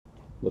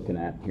looking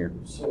at here?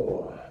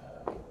 So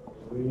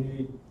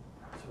we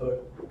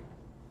took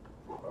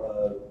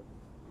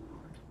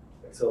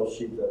Excel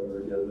sheet that we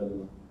were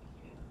given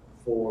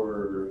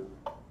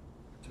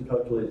to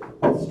calculate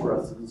the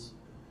stresses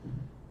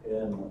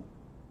in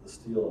the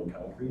steel and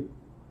concrete,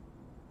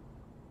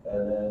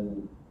 and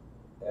then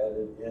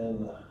added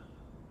in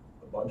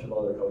a bunch of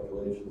other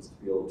calculations to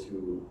be able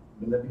to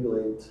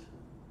manipulate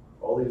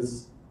all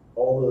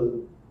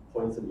the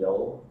points in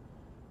yellow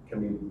can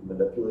be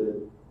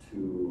manipulated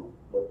to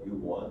what you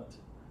want,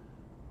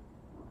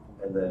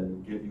 and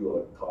then give you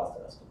a cost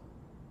estimate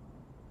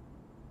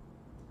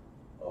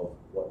of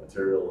what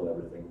material and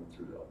everything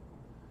through it.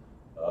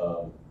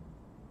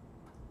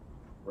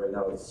 Right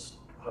now it's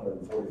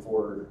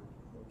 144.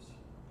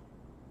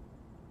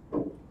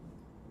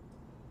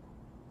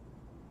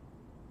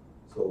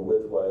 So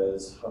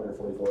width-wise,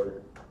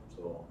 144.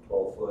 So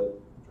 12 foot,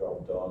 drop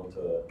it down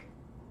to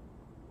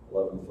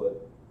 11 foot,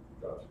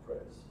 drops the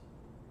price.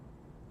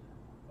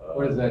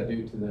 What does that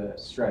do to the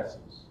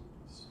stresses?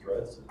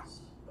 Stress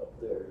is up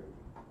there.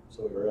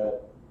 So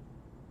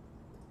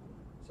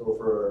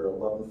for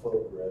 11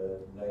 foot, we're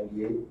at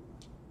 98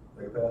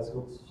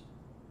 megapascals.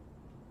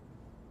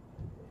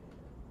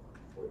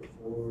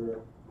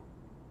 44,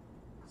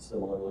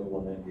 similarly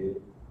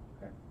 198.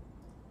 Okay.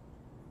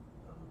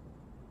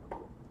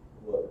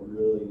 What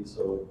really,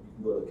 so you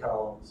can go to the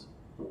columns.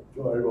 If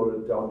you want to go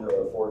down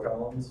to 4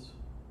 columns,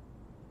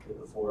 hit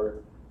the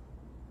 4,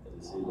 as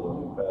you see the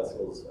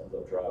megapascals ends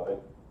up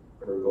dropping,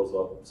 or it goes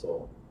up,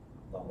 so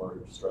not more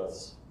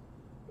stress.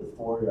 With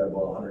 4, you're at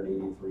about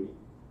 183.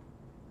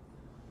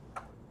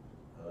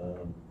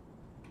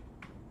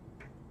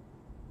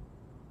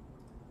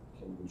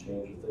 Can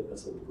change the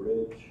thickness of the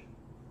bridge.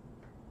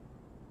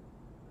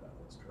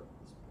 Let's drop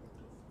this back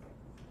to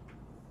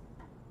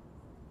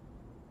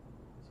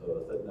 5. So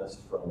the thickness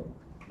from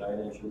 9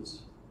 inches,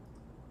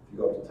 if you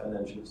go up to 10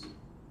 inches,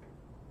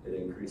 it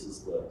increases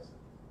the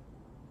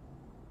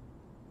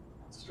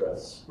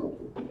stress in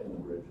the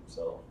bridge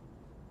itself.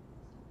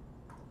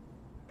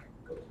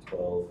 Go to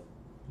 12,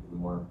 even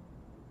more.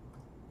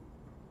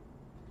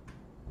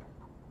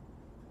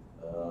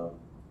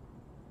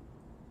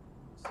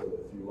 So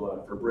if you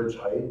want, for bridge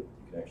height, you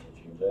can actually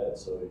change that.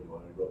 So you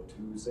want to go up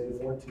to, say,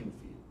 14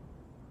 feet.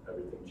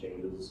 Everything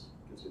changes,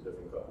 gives you a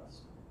different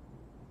cost.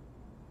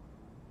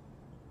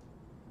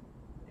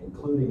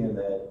 Including in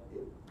that,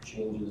 it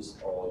changes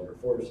all your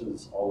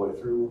forces all the way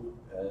through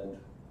and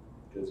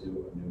gives you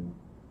a new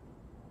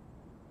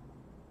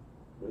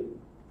weight.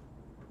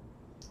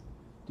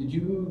 Did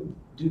you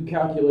do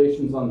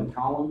calculations on the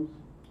columns?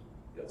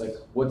 Yes. Like,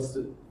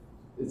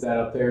 is that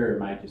up there, or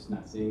am I just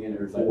not seeing it?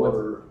 Or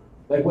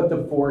what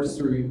the force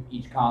through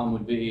each column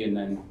would be, and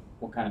then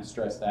what kind of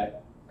stress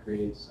that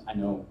creates? I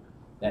know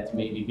that's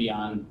maybe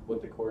beyond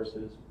what the course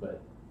is,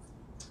 but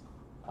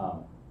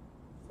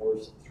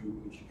force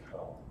through each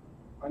column.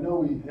 I know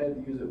we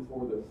had to use it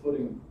for the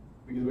footing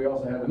because we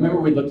also have. I remember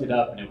we looked it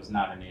up and it was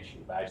not an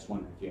issue, but I just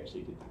wondered if you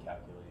actually did the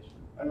calculation.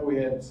 I know we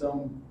had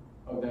some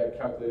of that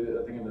calculated.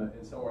 I think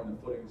in somewhere in the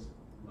footings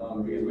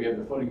because we have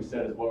the footing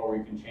set as well, where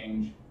you can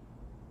change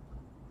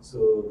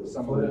So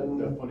some of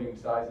the footing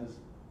sizes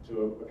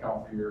to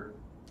account for your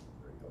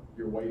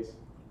weights.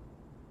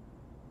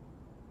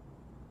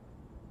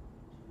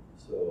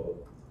 So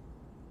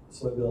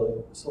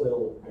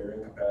soil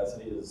bearing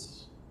capacity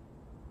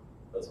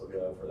that's what we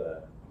have for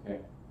that. Okay.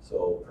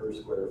 So per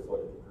square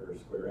foot, per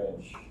square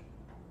inch,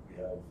 we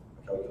have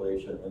a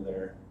calculation in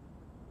there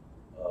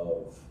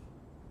of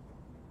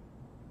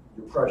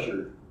your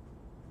pressure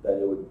that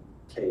it would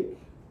take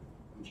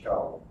each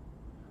column.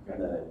 Okay.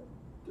 And then it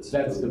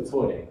That's the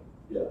footing.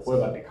 Yes. What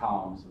about the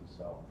columns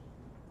themselves?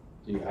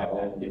 Do you have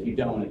that? If you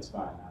don't, it's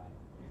fine.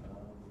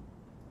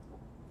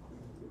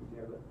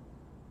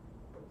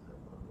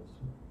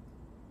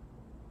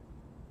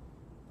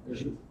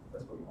 That's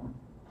what we want.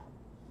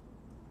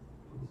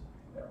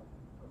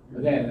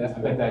 Again,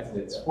 I bet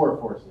it's 4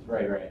 forces,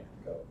 right.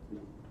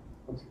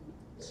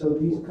 So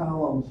these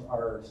columns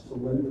are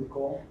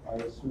cylindrical, I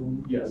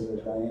assume? Yes. With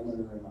a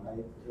diameter and a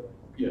height?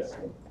 Yes.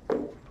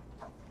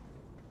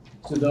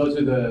 So those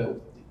are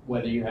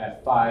whether you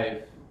have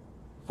 5,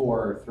 4,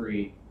 or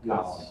 3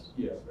 columns.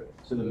 Yes. Right.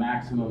 So the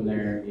maximum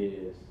there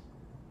is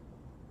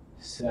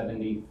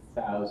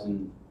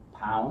 70,000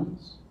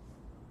 pounds.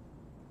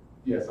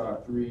 Yes, on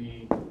a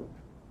 3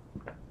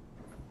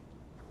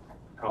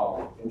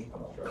 column Inch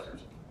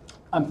structures.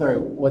 I'm sorry,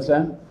 what's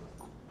that?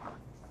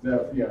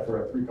 Yeah,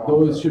 for a 3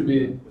 column. Those should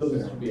be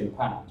in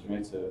pounds,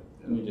 right? So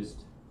let me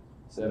just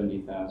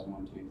 70,000,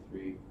 1, 2,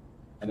 3,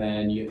 and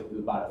then you have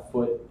about a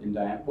foot in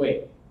diameter.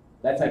 Wait,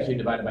 that's actually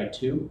divided by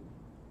 2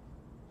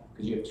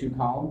 because you have 2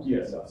 columns.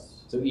 Yes.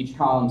 So each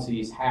column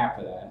sees half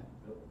of that.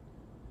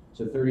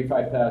 So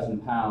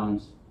 35,000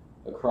 pounds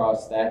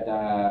across that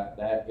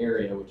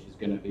area, which is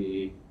going to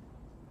be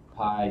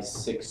pi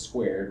 6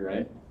 squared,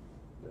 right?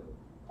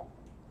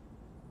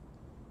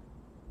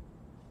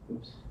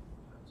 Oops.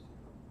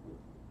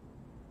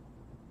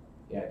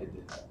 Yeah, I did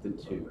the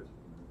 2.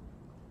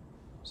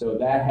 So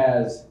that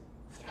has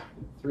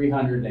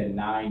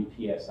 309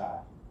 PSI,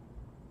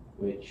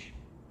 which,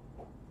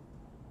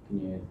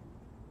 can you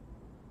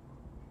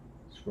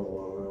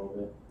scroll over a little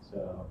bit?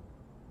 So,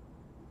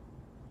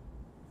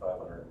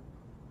 500.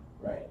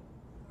 right.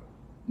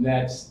 And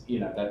that's,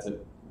 that's a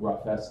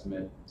rough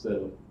estimate.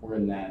 So we're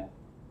in that,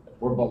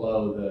 we're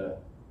below the,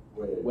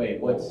 wait,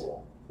 what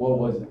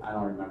was, I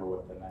don't remember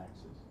what the max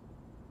is.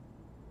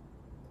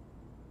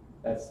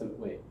 That's the,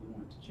 wait, you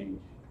want to change.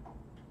 I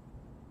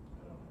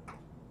don't know.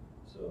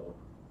 So,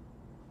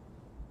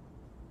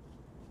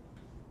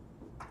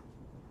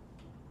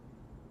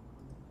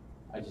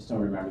 I just don't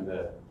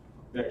remember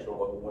The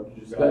actual, what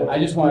did you say? I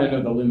just want to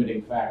know the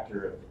limiting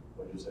factor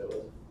What did you say it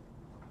was?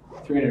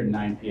 of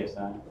 309 PSI.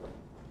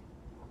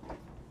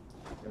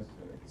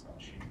 it's not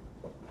cheap.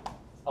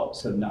 Oh,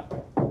 so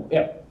nothing.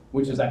 Yeah,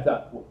 which is, I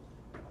thought,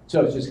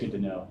 so it's just good to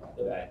know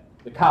that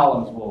the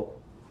columns will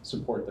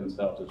support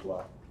themselves as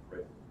well.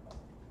 Right.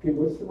 Okay,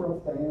 what's the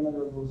rough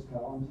diameter of those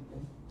columns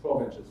again?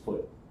 12 inches.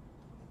 Foot.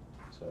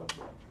 So,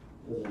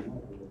 Doesn't matter,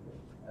 does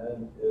it?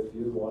 And if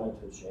you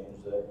wanted to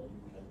change that, you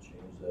can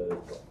change that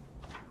as well.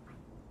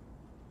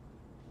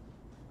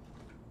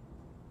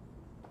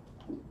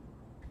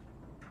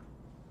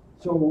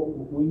 So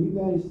when you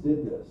guys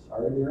did this,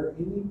 are there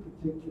any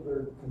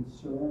particular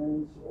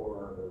concerns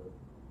or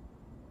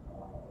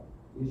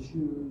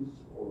issues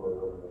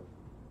or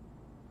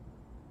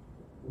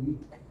weak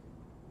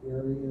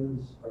areas?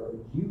 Or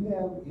do you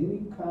have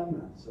any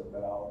comments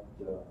about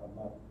those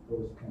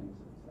kinds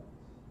of things?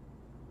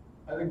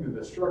 I think that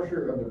the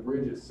structure of the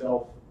bridge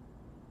itself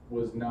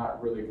was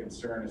not really a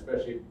concern,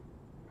 especially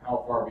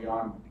how far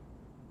beyond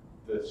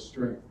the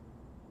strength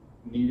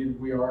needed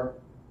we are.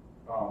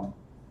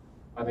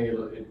 I think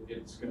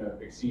it's going to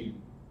exceed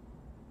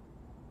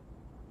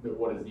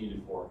what is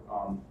needed for.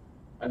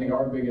 I think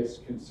our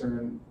biggest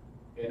concern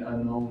and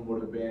unknown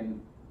would have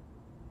been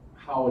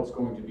how it's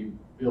going to be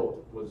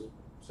built was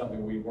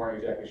something we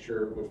weren't exactly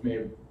sure, which may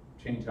have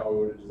changed how we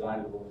would have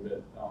designed it a little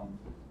bit.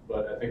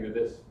 But I think that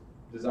this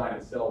design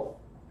itself,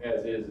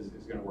 as is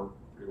going to work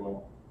pretty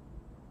well.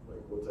 Like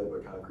what type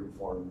of concrete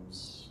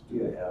forms do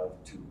they have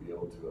to be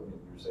able to, I mean,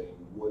 you're saying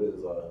wood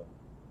is a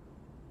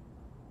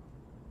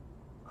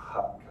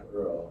hot,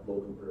 or a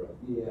low, or a.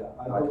 Yeah,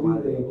 I hot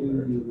believe they commodity do over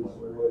there to use the point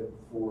where- wood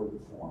for the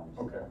forms.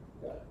 Okay.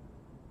 Yeah.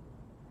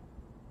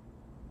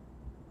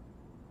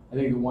 I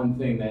think the one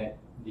thing that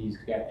these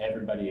got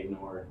everybody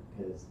ignored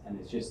and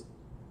it's just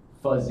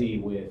fuzzy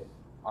with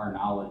our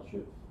knowledge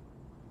of,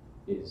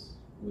 is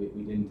we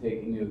didn't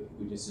take into,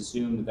 we just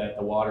assumed that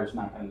the water's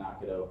not going to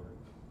knock it over.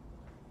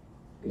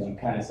 Because you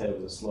kind of said it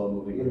was a slow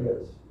moving. It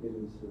is.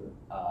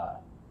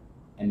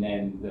 And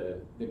then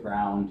the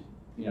ground,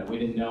 we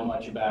didn't know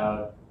much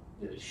about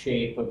the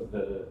shape of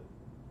the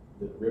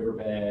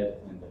riverbed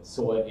and the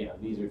soil.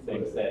 These are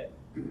things that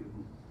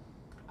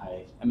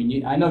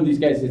I know these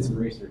guys did some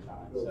research on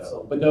it.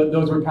 So, but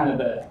those were kind of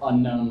the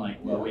unknown.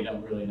 We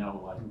don't really know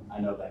what.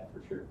 I know that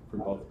for sure for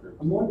both groups.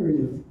 I'm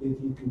wondering if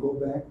you can go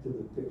back to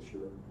the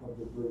picture of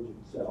the bridge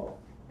itself,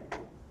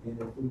 and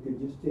if we could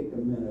just take a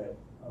minute.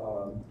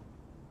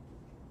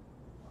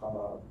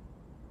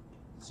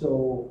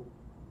 So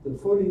the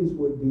footings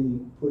would be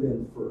put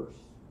in first,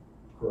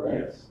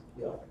 correct? Yes.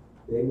 Yeah.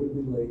 They would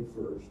be laid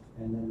first,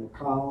 and then the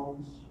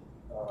columns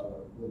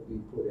would be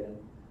put in.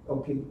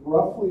 Okay,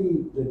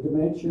 roughly the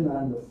dimension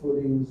on the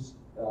footings,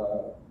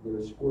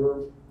 they're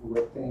square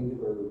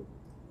rectangular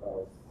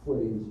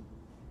footings.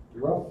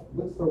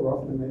 What's the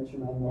rough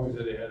dimension on What was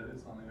those? it ahead of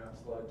this on the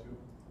slide too?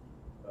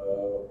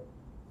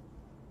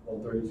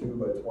 132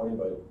 by 20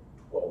 by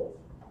 12.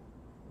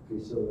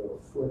 Okay, so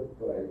a foot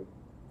by less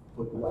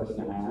Foot and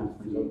a than half 2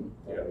 or something.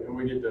 feet. Yeah, and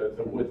we did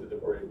the width of the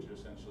bridge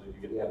essentially to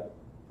get Yeah, that.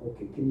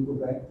 okay, can you go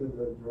back to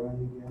the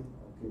drawing again?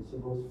 Okay, so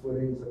those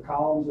footings, the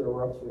columns are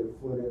roughly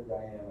a foot in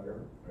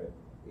diameter. Right.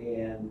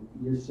 And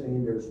you're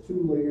saying there's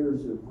 2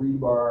 layers of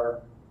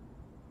rebar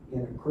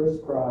in a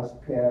crisscross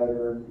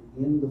pattern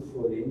in the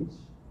footings.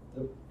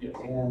 Yes.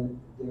 And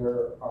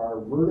there are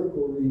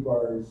vertical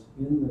rebars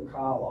in the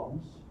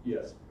columns.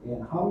 Yes.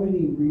 And how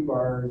many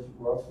rebars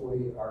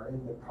roughly are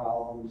in the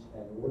columns,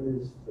 and what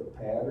is the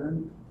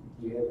pattern?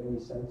 Do you have any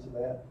sense of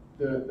that?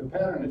 The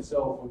pattern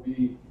itself would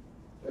be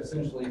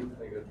essentially, you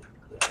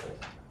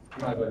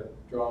mind if I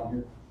draw on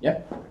here?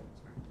 Yep.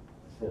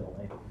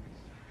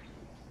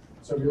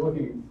 So if you're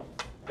looking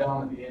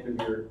down at the end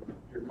of your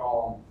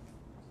column,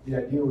 the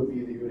idea would be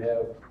that you would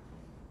have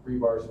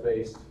rebar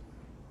spaced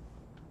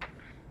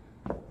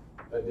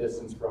a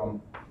distance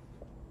from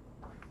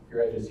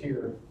your edges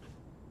here,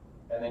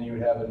 and then you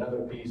would have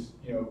another piece,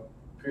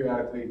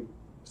 periodically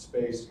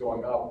spaced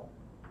going up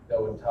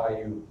that would tie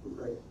you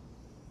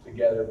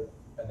together,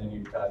 and then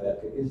you tie that.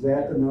 Okay, is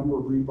that the number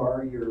of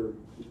rebar you're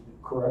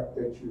correct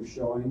that you're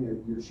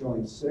showing? You're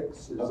showing 6?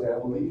 Is I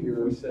that what believe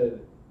you're? we said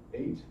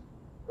 8,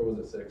 or was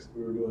it 6?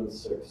 We were doing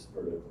 6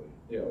 vertically.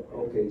 Yeah.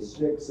 Okay,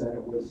 6, and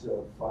it was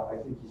 5.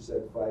 I think you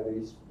said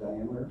 5/8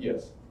 diameter.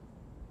 Yes.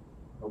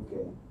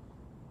 Okay.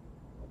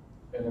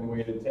 And then we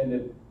had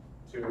intended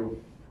to,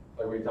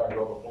 like we talked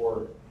about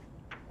before,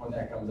 when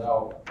that comes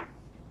out,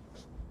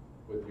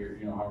 with your,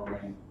 however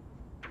many,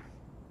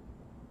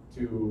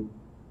 to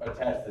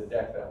attach the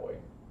deck that way.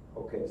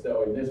 Okay, So that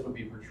way this would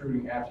be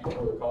protruding after you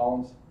pour the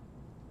columns,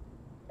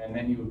 and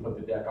then you would put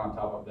the deck on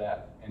top of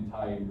that and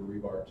tie your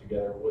rebar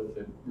together with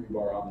the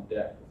rebar on the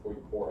deck before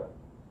you pour it.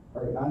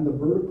 all right, on the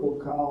vertical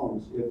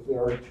columns, if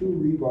there are two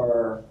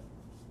rebar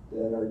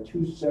that are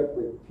two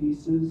separate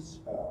pieces,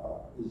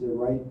 is it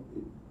right,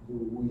 do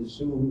we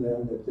assume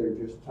then that they're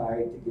just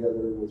tied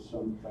together with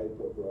some type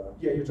of,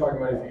 Yeah, you're talking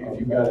about if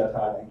you've got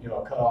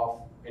a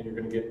cutoff and you're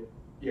gonna get,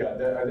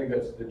 I think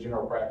that's the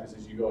general practice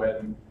is you go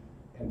ahead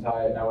and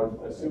tie it. And I would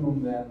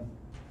assume then,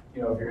 if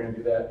you're gonna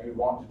do that, you'd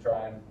want to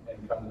try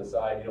and come to the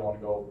side. You don't wanna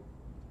go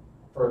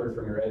further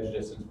from your edge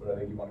distance, but I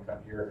think you wanna come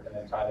here and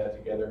then tie that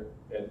together.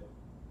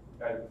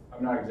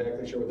 I'm not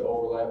exactly sure what the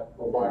overlap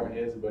requirement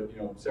is, but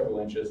several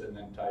inches and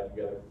then tie it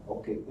together.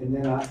 okay, and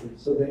then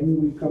so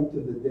then we come to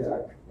the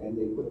deck and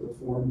they put the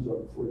forms up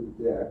for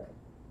the deck,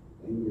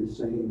 and you're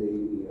saying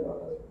they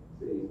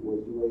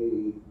would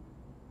lay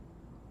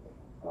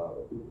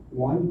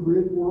one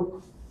grid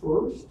work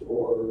first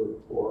or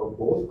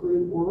both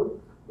grid work?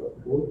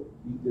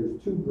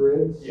 There's two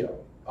grids. Yeah.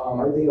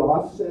 Are they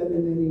offset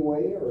in any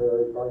way,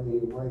 or are they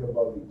right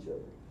above each other?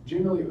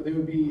 Generally, they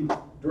would be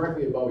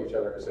directly above each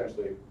other,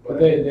 essentially. But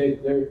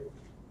they're,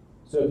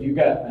 so if you've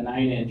got a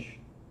 9-inch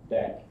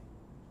deck,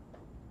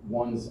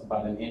 one's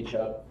about an inch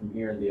up from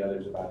here, the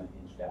other's about an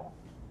inch down.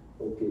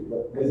 Okay,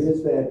 but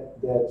is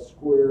that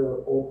square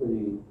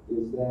opening,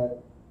 is that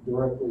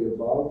directly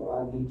above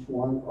on each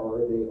one, or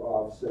are they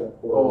offset?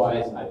 Oh,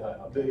 I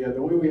thought, okay.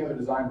 The way we have it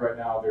designed right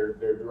now, they're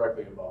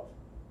directly above.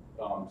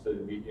 So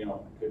it'd be,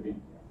 could be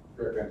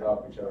directly on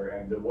top of each other.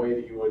 And the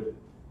way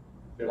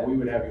that we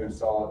would have you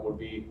install it would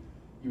be,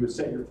 you would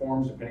set your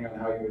forms depending on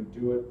how you would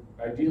do it.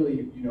 Ideally,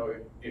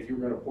 if you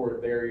were gonna pour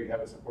it there, you'd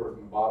have it supported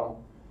from the bottom,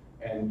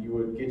 and you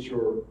would get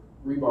your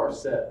rebar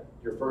set,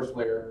 your first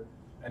layer,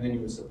 and then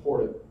you would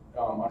support it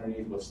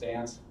underneath with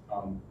stands.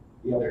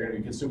 Yep. They're gonna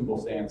be consumable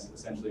stands,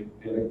 essentially.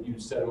 Right. And you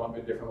set them up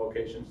at different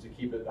locations to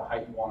keep it the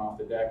height you want off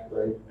the deck.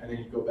 Right. And then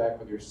you go back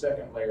with your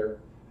second layer,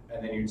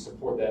 and then you'd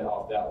support that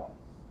off that one.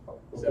 Okay,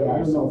 So I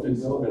don't know if you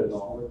it's know split this, it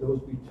all. would those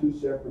be two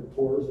separate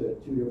pours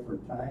at two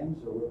different times,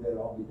 or would that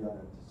all be done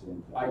at the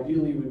same time?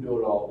 Ideally, you would do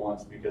it all at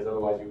once, because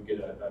otherwise you would get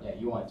Yeah,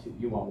 you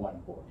want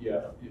one pour.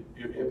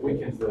 it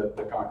weakens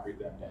the concrete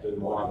then. Yeah, The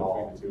you want it bond all,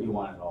 between the two. you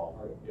want it all.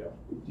 Yeah.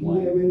 Do you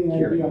have any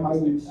Carry idea how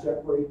on. you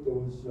separate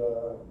those,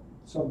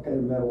 some kind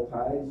of metal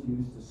ties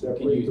used to You separate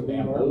can use the rebar?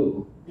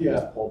 bamboo, Yeah.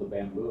 just pull the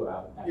bamboo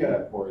out after Yeah.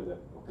 you pour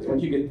because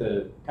once you get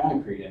the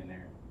concrete in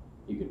there,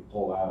 you could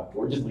pull out,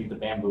 or just leave the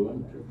bamboo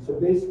in there. So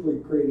basically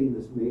creating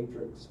this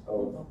matrix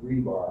of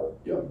rebar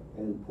Yep.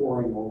 and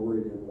pouring over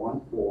it in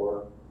one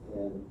pour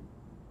and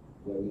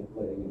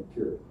letting it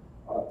cure.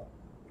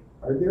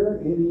 Are there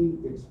any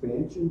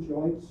expansion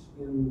joints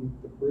in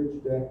the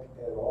bridge deck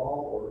at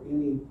all, or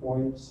any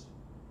points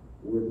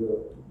where the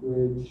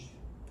bridge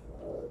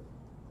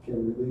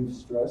can relieve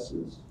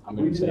stresses? I'm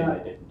We gonna did say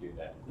not- they didn't do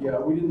that. Yeah,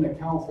 we didn't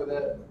account for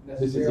that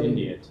This necessarily. is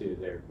India too,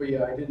 their But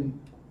yeah, I didn't,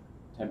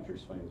 temperature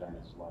swings aren't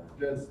as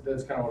large.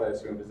 that's kind of what I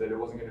assumed, is that it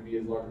wasn't gonna be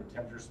as large of a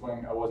temperature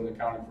swing. I wasn't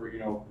accounting for,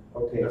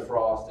 Okay, the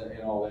frost and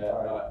all that.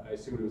 All right. I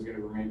assumed it was gonna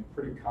remain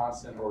pretty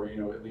constant, or,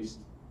 at least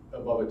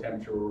above a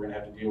temperature where we're gonna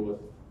have to deal with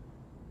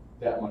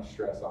that much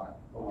stress on it.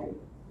 okay.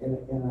 And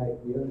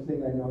the other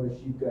thing I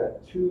noticed, you've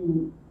got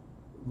two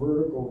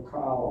vertical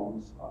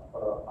columns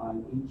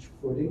on each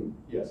footing,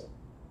 Yes.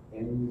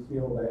 and you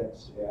feel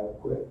that's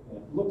adequate. And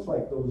it looks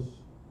like those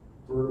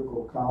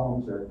vertical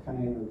columns are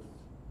kind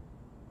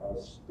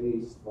of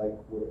spaced like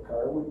where a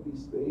car would be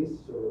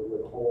spaced, or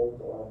would hold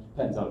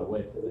Depends on the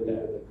width the of the weight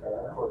deck. of the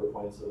car. Quarter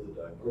points of the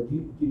deck. Or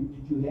did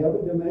you have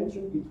a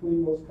dimension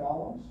between those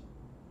columns?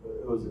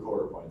 It was the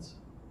quarter points.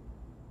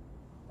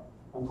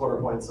 I'm Quarter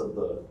sorry. points of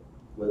the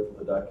width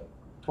of the deck.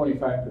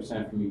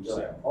 25% from each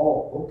side.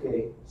 Oh,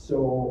 okay,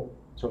 so,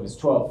 So it's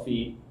 12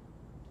 feet,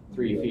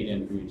 3 feet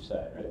in from each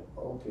side, right?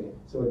 okay,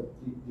 so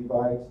it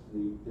divides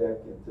the deck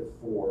into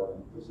four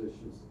and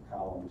positions the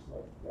columns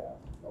like that,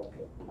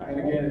 okay. And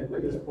again,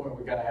 at this point,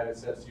 we kind of had it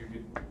set so you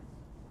could,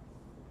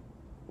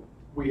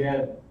 we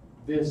had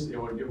this, it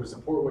would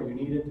support what you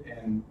needed,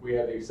 and we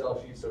had the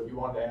Excel sheet, so if you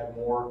wanted to add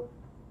more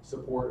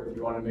support, if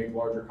you wanted to make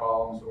larger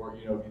columns, or,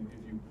 if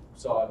you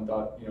saw it and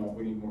thought,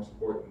 we need more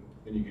support,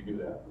 then you could do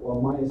that. Well,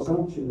 my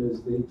assumption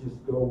is they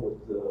just go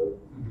with the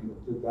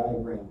Mhm.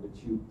 diagram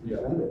that you Yeah.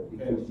 presented,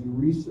 because And- you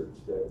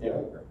researched that Yeah.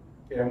 diagram.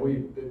 And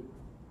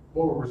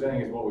what we're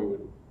presenting is what we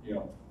would,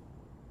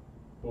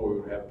 what we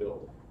would have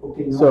built.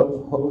 Okay, now. So,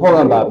 those- hold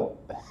on, Bob.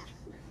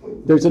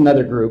 There's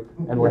another group,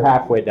 and we're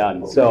halfway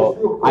done.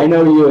 So I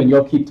know you, and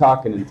you'll keep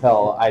talking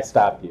until I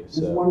stop you, Just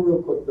so. one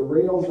real quick, the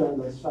rails on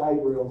the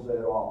side rails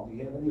at all, do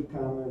you have any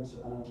comments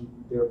on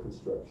their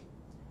construction?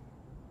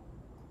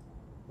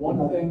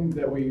 One thing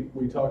that we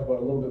talked about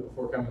a little bit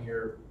before coming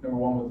here, number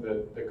one was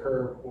the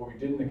curb. What we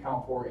didn't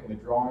account for in the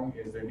drawing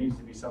is there needs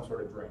to be some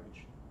sort of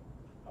drainage.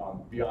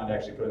 Beyond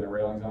actually putting the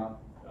railings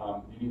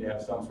on, you need to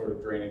have some sort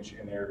of drainage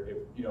in there.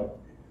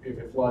 If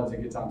it floods,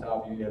 it gets on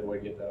top, you need to have a way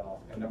to get that off.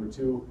 And number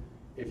two,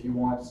 if you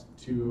want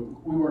to,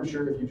 we weren't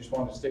sure if you just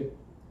wanted to stick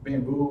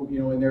bamboo,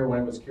 in there when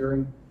it was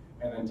curing,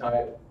 and then tie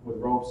it with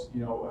ropes,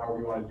 however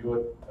you want to do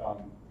it.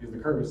 Because the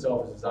curb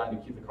itself is designed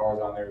to keep the cars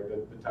on there,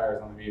 the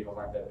tires on the vehicles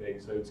aren't that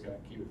big, so it's gonna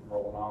keep it from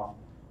rolling off.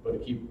 But to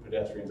keep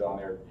pedestrians on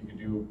there, you could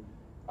do,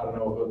 I don't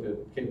know what the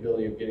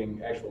capability of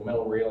getting actual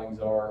metal railings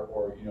are,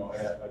 or,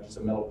 just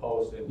a metal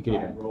post and You could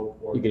iron rope,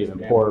 or You could just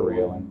even bamboo pour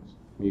railings.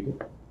 You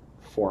could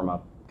form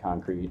up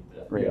concrete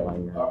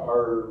railing. or-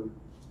 Our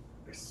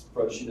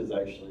spreadsheet is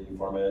actually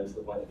formatted to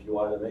the point, if you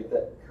wanted to make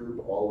that curb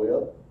all the way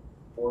up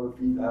 4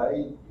 feet high,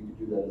 you could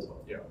do that as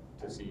well. Yeah,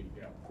 to see,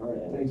 All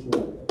right, thanks a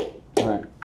lot. All right.